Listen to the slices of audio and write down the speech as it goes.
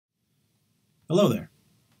Hello there,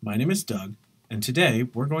 my name is Doug, and today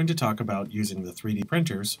we're going to talk about using the 3D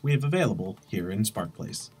printers we have available here in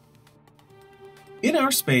SparkPlace. In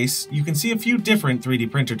our space, you can see a few different 3D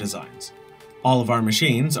printer designs. All of our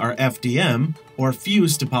machines are FDM, or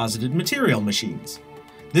Fused Deposited Material machines.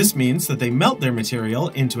 This means that they melt their material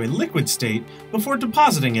into a liquid state before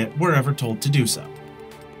depositing it wherever told to do so.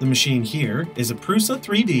 The machine here is a Prusa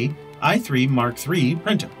 3D i3 Mark III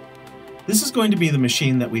printer. This is going to be the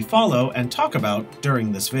machine that we follow and talk about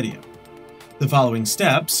during this video. The following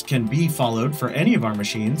steps can be followed for any of our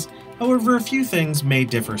machines, however a few things may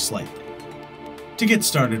differ slightly. To get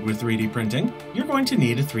started with 3D printing, you're going to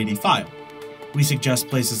need a 3D file. We suggest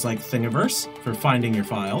places like Thingiverse for finding your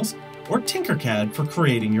files, or Tinkercad for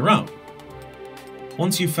creating your own.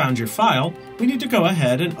 Once you've found your file, we need to go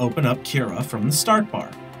ahead and open up Cura from the start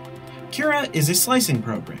bar. Cura is a slicing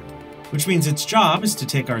program, which means its job is to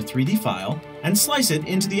take our 3D file and slice it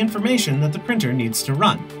into the information that the printer needs to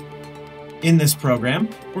run. In this program,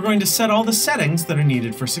 we're going to set all the settings that are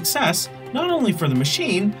needed for success, not only for the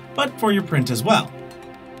machine, but for your print as well.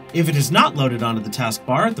 If it is not loaded onto the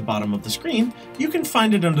taskbar at the bottom of the screen, you can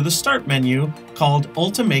find it under the Start menu called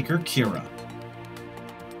Ultimaker Cura.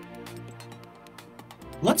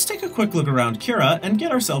 Let's take a quick look around Cura and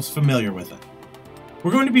get ourselves familiar with it.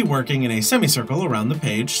 We're going to be working in a semicircle around the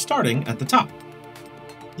page, starting at the top.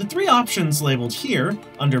 The three options labeled here,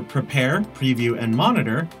 under Prepare, Preview, and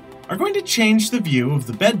Monitor, are going to change the view of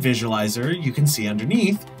the bed visualizer you can see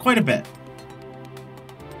underneath quite a bit.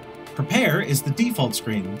 Prepare is the default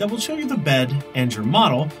screen that will show you the bed and your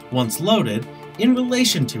model, once loaded, in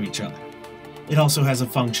relation to each other. It also has a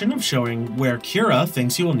function of showing where Cura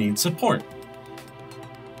thinks you will need support.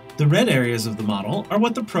 The red areas of the model are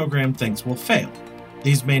what the program thinks will fail.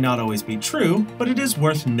 These may not always be true, but it is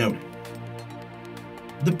worth noting.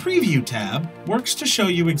 The Preview tab works to show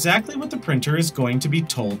you exactly what the printer is going to be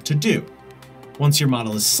told to do. Once your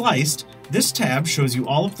model is sliced, this tab shows you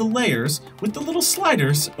all of the layers with the little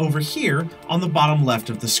sliders over here on the bottom left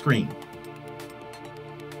of the screen.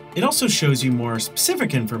 It also shows you more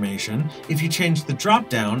specific information if you change the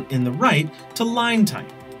drop-down in the right to line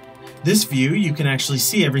type. This view, you can actually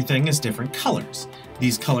see everything as different colors.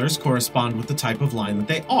 These colors correspond with the type of line that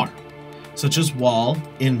they are, such as wall,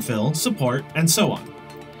 infill, support, and so on.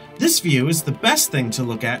 This view is the best thing to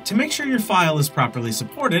look at to make sure your file is properly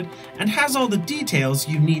supported and has all the details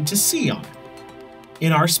you need to see on it.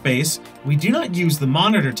 In our space, we do not use the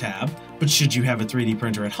Monitor tab, but should you have a 3D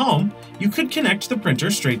printer at home, you could connect the printer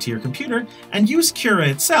straight to your computer and use Cura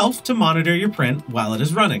itself to monitor your print while it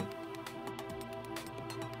is running.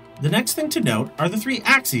 The next thing to note are the three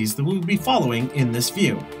axes that we will be following in this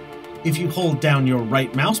view. If you hold down your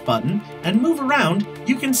right mouse button and move around,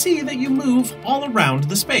 you can see that you move all around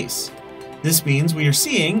the space. This means we are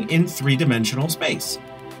seeing in three-dimensional space.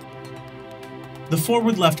 The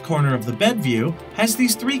forward left corner of the bed view has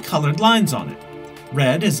these three colored lines on it.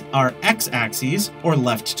 Red is our x-axis, or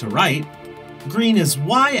left to right, green is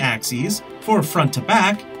y-axis, for front to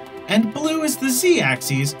back, and blue is the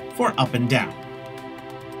z-axis, for up and down.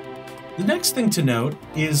 The next thing to note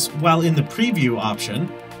is, while in the Preview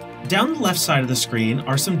option, down the left side of the screen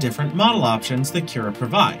are some different model options that Cura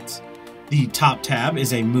provides. The top tab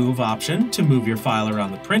is a Move option to move your file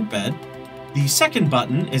around the print bed. The second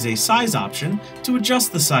button is a Size option to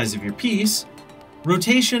adjust the size of your piece.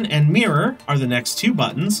 Rotation and Mirror are the next two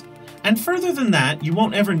buttons, and further than that you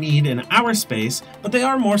won't ever need in our space, but they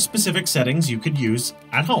are more specific settings you could use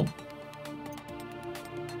at home.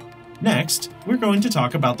 Next, we're going to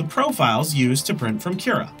talk about the profiles used to print from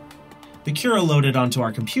Cura. The Cura loaded onto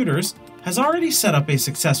our computers has already set up a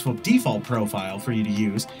successful default profile for you to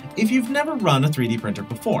use if you've never run a 3D printer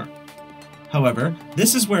before. However,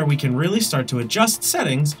 this is where we can really start to adjust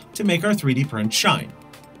settings to make our 3D print shine.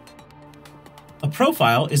 A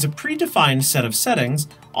profile is a predefined set of settings,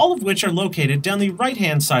 all of which are located down the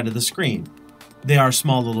right-hand side of the screen. They are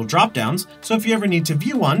small little drop-downs, so if you ever need to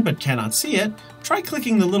view one but cannot see it, try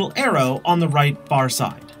clicking the little arrow on the right far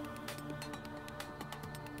side.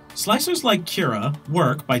 Slicers like Cura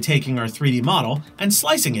work by taking our 3D model and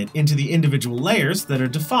slicing it into the individual layers that are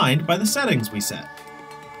defined by the settings we set.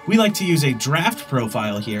 We like to use a draft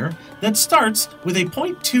profile here that starts with a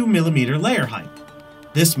 0.2mm layer height.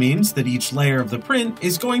 This means that each layer of the print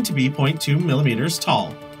is going to be 0.2mm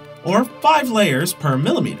tall, or 5 layers per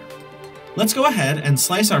millimeter. Let's go ahead and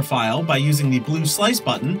slice our file by using the blue Slice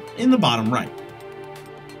button in the bottom right.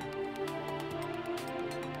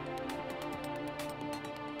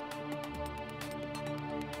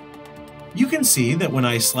 You can see that when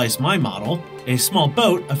I slice my model, a small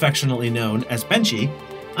boat affectionately known as Benchy,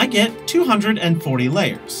 I get 240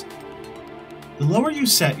 layers. The lower you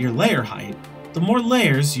set your layer height, the more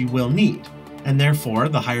layers you will need, and therefore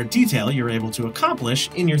the higher detail you're able to accomplish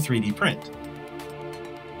in your 3D print.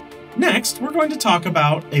 Next, we're going to talk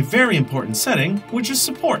about a very important setting, which is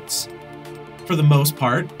supports. For the most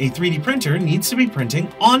part, a 3D printer needs to be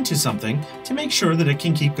printing onto something to make sure that it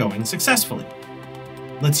can keep going successfully.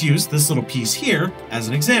 Let's use this little piece here as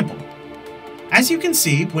an example. As you can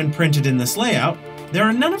see, when printed in this layout, there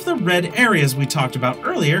are none of the red areas we talked about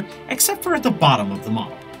earlier except for at the bottom of the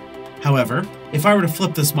model. However, if I were to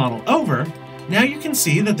flip this model over, now you can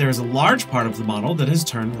see that there is a large part of the model that has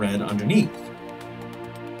turned red underneath.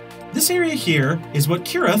 This area here is what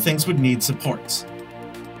Cura thinks would need supports,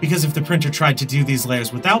 because if the printer tried to do these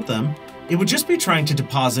layers without them, it would just be trying to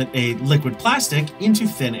deposit a liquid plastic into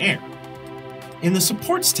thin air. In the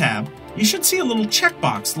Supports tab, you should see a little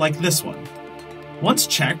checkbox like this one. Once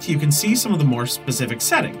checked, you can see some of the more specific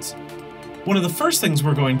settings. One of the first things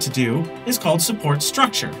we're going to do is called Support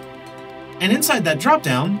Structure. And inside that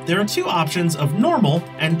dropdown, there are two options of Normal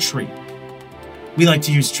and Tree. We like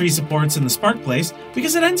to use tree supports in the SparkPlace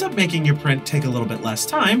because it ends up making your print take a little bit less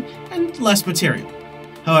time and less material.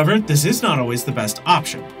 However, this is not always the best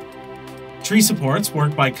option. Tree supports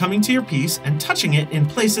work by coming to your piece and touching it in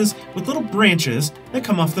places with little branches that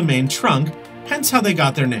come off the main trunk, hence how they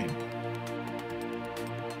got their name.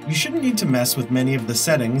 You shouldn't need to mess with many of the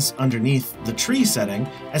settings underneath the tree setting,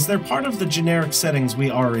 as they're part of the generic settings we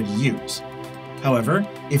already use. However,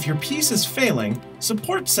 if your piece is failing,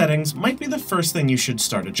 support settings might be the first thing you should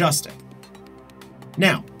start adjusting.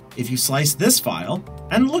 Now, if you slice this file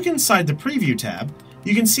and look inside the Preview tab,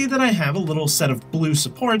 you can see that I have a little set of blue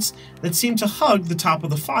supports that seem to hug the top of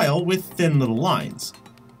the file with thin little lines.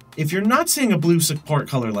 If you're not seeing a blue support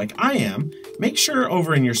color like I am, make sure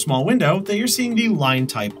over in your small window that you're seeing the line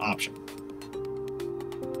type option.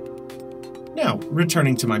 Now,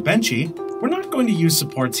 returning to my Benchy, we're not going to use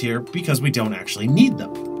supports here because we don't actually need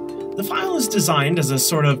them. The file is designed as a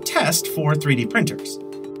sort of test for 3D printers.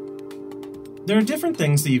 There are different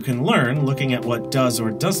things that you can learn looking at what does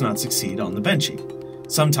or does not succeed on the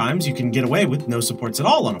Benchy. Sometimes you can get away with no supports at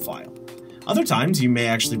all on a file. Other times you may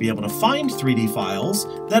actually be able to find 3D files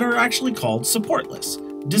that are actually called supportless,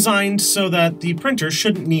 designed so that the printer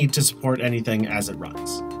shouldn't need to support anything as it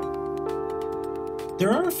runs.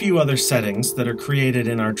 There are a few other settings that are created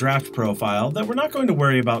in our draft profile that we're not going to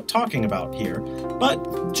worry about talking about here,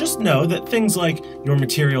 but just know that things like your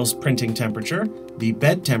material's printing temperature, the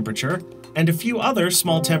bed temperature, and a few other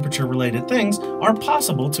small temperature-related things are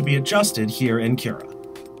possible to be adjusted here in Cura.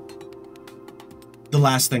 The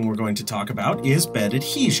last thing we're going to talk about is bed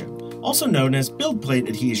adhesion, also known as build plate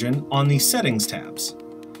adhesion on the Settings tabs.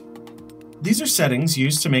 These are settings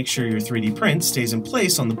used to make sure your 3D print stays in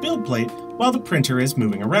place on the build plate while the printer is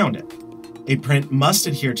moving around it. A print must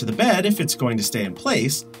adhere to the bed if it's going to stay in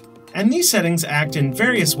place, and these settings act in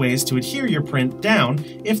various ways to adhere your print down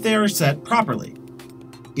if they are set properly.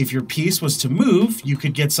 If your piece was to move, you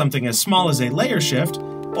could get something as small as a layer shift,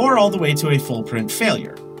 or all the way to a full print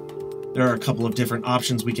failure. There are a couple of different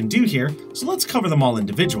options we can do here, so let's cover them all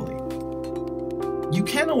individually. You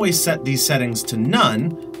can always set these settings to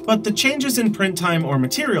none, but the changes in print time or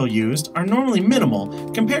material used are normally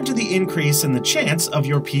minimal compared to the increase in the chance of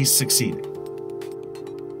your piece succeeding.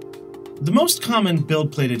 The most common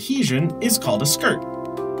build plate adhesion is called a skirt.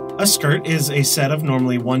 A skirt is a set of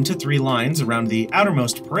normally 1 to 3 lines around the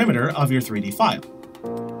outermost perimeter of your 3D file.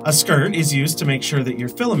 A skirt is used to make sure that your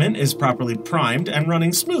filament is properly primed and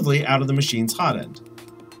running smoothly out of the machine's hot end.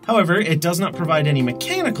 However, it does not provide any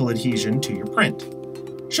mechanical adhesion to your print.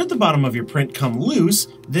 Should the bottom of your print come loose,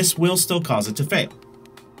 this will still cause it to fail.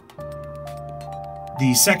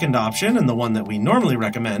 The second option, and the one that we normally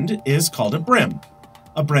recommend, is called a brim.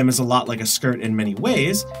 A brim is a lot like a skirt in many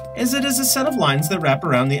ways, as it is a set of lines that wrap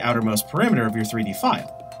around the outermost perimeter of your 3D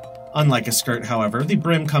file. Unlike a skirt, however, the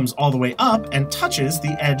brim comes all the way up and touches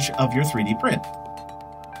the edge of your 3D print.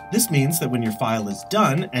 This means that when your file is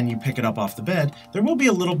done and you pick it up off the bed, there will be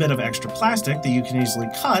a little bit of extra plastic that you can easily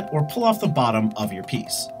cut or pull off the bottom of your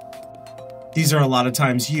piece. These are a lot of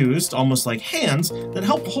times used, almost like hands, that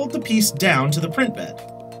help hold the piece down to the print bed.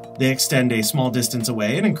 They extend a small distance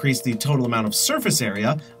away and increase the total amount of surface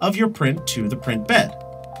area of your print to the print bed.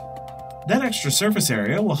 That extra surface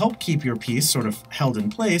area will help keep your piece sort of held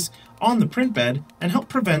in place on the print bed and help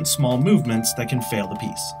prevent small movements that can fail the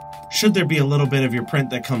piece. Should there be a little bit of your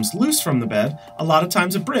print that comes loose from the bed, a lot of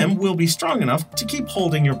times a brim will be strong enough to keep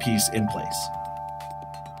holding your piece in place.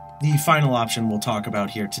 The final option we'll talk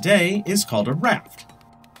about here today is called a raft.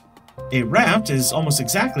 A raft is almost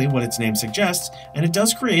exactly what its name suggests, and it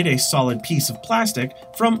does create a solid piece of plastic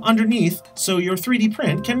from underneath so your 3D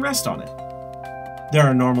print can rest on it. There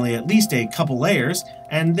are normally at least a couple layers,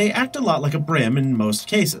 and they act a lot like a brim in most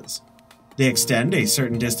cases. They extend a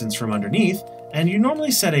certain distance from underneath, and you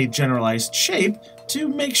normally set a generalized shape to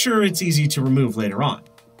make sure it's easy to remove later on.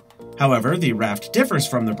 However, the raft differs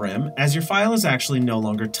from the brim as your file is actually no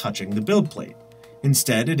longer touching the build plate.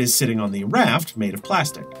 Instead, it is sitting on the raft made of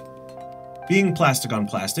plastic. Being plastic on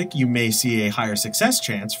plastic, you may see a higher success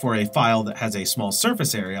chance for a file that has a small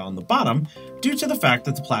surface area on the bottom due to the fact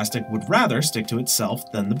that the plastic would rather stick to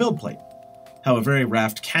itself than the build plate. However, a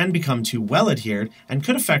raft can become too well adhered and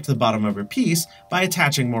could affect the bottom of your piece by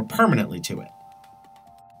attaching more permanently to it.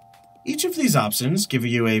 Each of these options give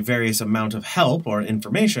you a various amount of help or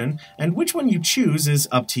information, and which one you choose is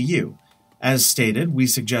up to you. As stated, we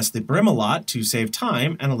suggest the brim a lot to save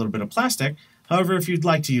time and a little bit of plastic. However, if you'd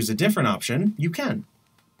like to use a different option, you can.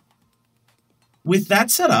 With that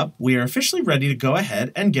set up, we are officially ready to go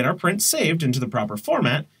ahead and get our print saved into the proper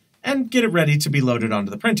format and get it ready to be loaded onto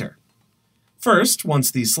the printer. First, once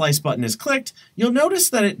the slice button is clicked, you'll notice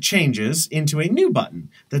that it changes into a new button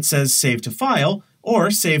that says Save to File or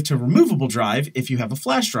Save to Removable Drive if you have a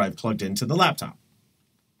flash drive plugged into the laptop.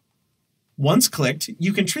 Once clicked,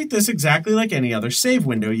 you can treat this exactly like any other save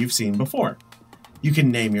window you've seen before. You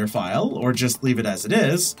can name your file, or just leave it as it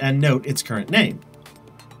is, and note its current name.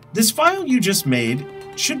 This file you just made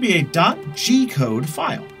should be a .g code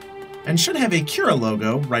file, and should have a Cura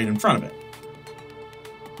logo right in front of it.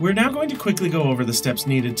 We're now going to quickly go over the steps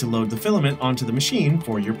needed to load the filament onto the machine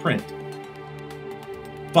for your print.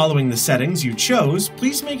 Following the settings you chose,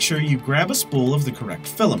 please make sure you grab a spool of the correct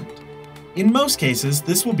filament. In most cases,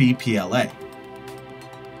 this will be PLA.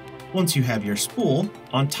 Once you have your spool,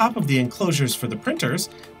 on top of the enclosures for the printers,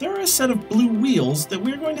 there are a set of blue wheels that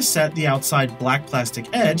we're going to set the outside black plastic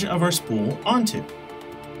edge of our spool onto.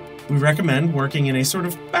 We recommend working in a sort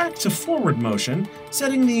of back to forward motion,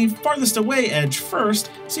 setting the farthest away edge first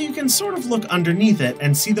so you can sort of look underneath it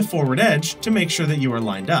and see the forward edge to make sure that you are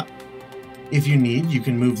lined up. If you need, you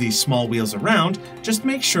can move these small wheels around, just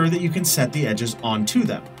make sure that you can set the edges onto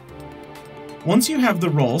them. Once you have the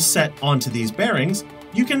roll set onto these bearings,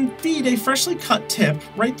 you can feed a freshly cut tip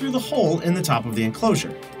right through the hole in the top of the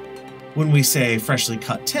enclosure. When we say freshly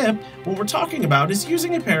cut tip, what we're talking about is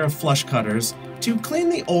using a pair of flush cutters to clean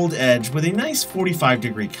the old edge with a nice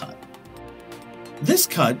 45-degree cut. This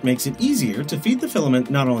cut makes it easier to feed the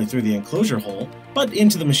filament not only through the enclosure hole, but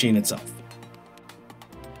into the machine itself.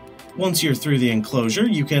 Once you're through the enclosure,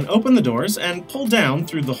 you can open the doors and pull down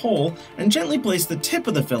through the hole and gently place the tip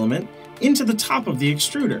of the filament into the top of the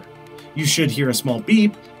extruder. You should hear a small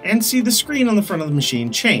beep and see the screen on the front of the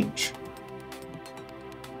machine change.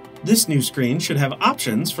 This new screen should have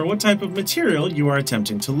options for what type of material you are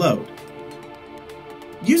attempting to load.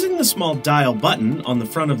 Using the small dial button on the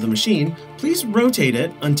front of the machine, please rotate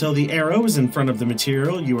it until the arrow is in front of the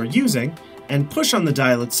material you are using and push on the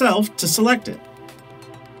dial itself to select it.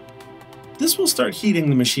 This will start heating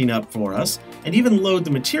the machine up for us and even load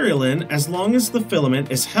the material in as long as the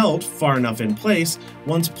filament is held far enough in place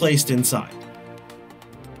once placed inside.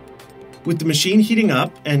 With the machine heating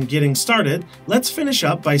up and getting started, let's finish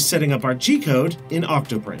up by setting up our G-code in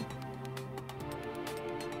Octoprint.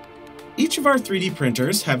 Each of our 3D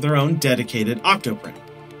printers have their own dedicated Octoprint,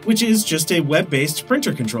 which is just a web-based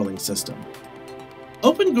printer controlling system.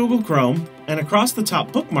 Open Google Chrome, and across the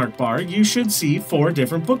top bookmark bar you should see 4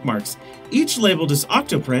 different bookmarks, each labeled as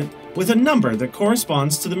Octoprint with a number that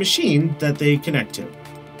corresponds to the machine that they connect to.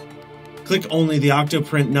 Click only the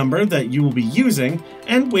Octoprint number that you will be using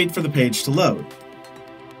and wait for the page to load.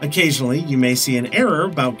 Occasionally, you may see an error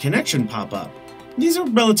about connection pop up. These are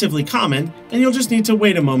relatively common, and you'll just need to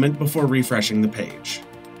wait a moment before refreshing the page.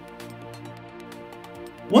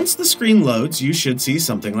 Once the screen loads, you should see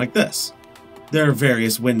something like this. There are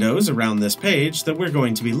various windows around this page that we're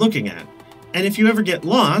going to be looking at, and if you ever get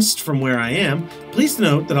lost from where I am, please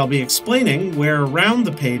note that I'll be explaining where around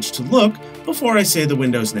the page to look before I say the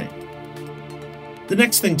window's name. The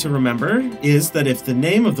next thing to remember is that if the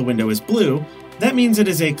name of the window is blue, that means it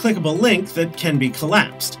is a clickable link that can be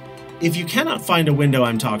collapsed. If you cannot find a window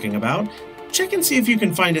I'm talking about, check and see if you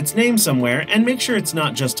can find its name somewhere and make sure it's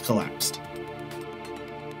not just collapsed.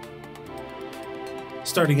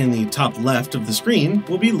 Starting in the top left of the screen,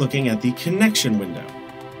 we'll be looking at the connection window.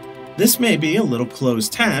 This may be a little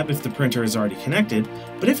closed tab if the printer is already connected,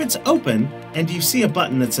 but if it's open and you see a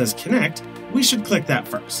button that says Connect, we should click that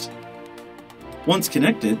first. Once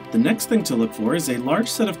connected, the next thing to look for is a large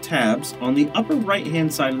set of tabs on the upper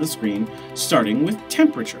right-hand side of the screen, starting with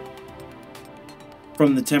Temperature.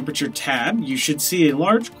 From the Temperature tab, you should see a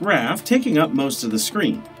large graph taking up most of the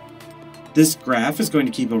screen. This graph is going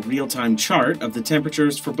to keep a real-time chart of the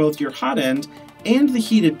temperatures for both your hot end and the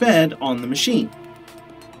heated bed on the machine.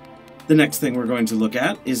 The next thing we're going to look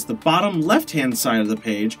at is the bottom left-hand side of the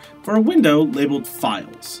page for a window labeled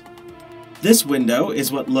Files. This window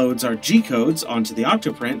is what loads our G-codes onto the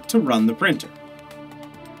Octoprint to run the printer.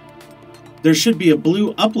 There should be a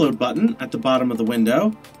blue upload button at the bottom of the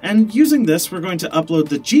window, and using this we're going to upload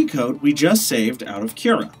the G-code we just saved out of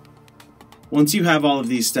Cura. Once you have all of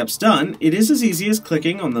these steps done, it is as easy as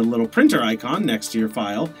clicking on the little printer icon next to your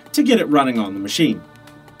file to get it running on the machine.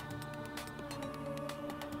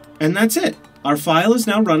 And that's it! Our file is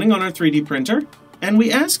now running on our 3D printer, and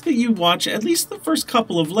we ask that you watch at least the first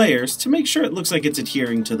couple of layers to make sure it looks like it's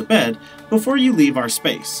adhering to the bed before you leave our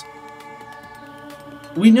space.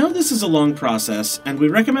 We know this is a long process, and we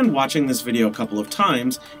recommend watching this video a couple of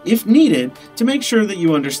times, if needed, to make sure that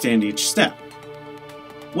you understand each step.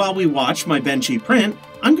 While we watch my Benchy print,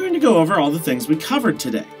 I'm going to go over all the things we covered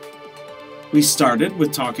today. We started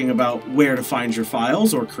with talking about where to find your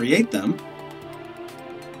files or create them.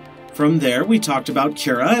 From there, we talked about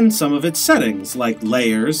Cura and some of its settings, like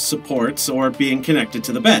layers, supports, or being connected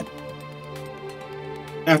to the bed.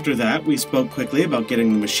 After that, we spoke quickly about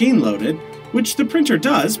getting the machine loaded, which the printer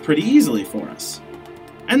does pretty easily for us.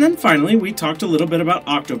 And then finally, we talked a little bit about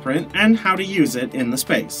Octoprint and how to use it in the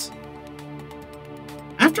space.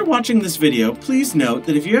 After watching this video, please note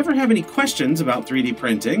that if you ever have any questions about 3D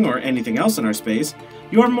printing or anything else in our space,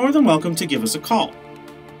 you are more than welcome to give us a call.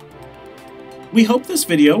 We hope this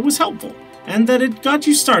video was helpful, and that it got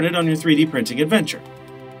you started on your 3D printing adventure.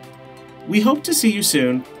 We hope to see you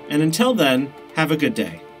soon, and until then, have a good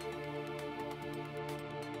day.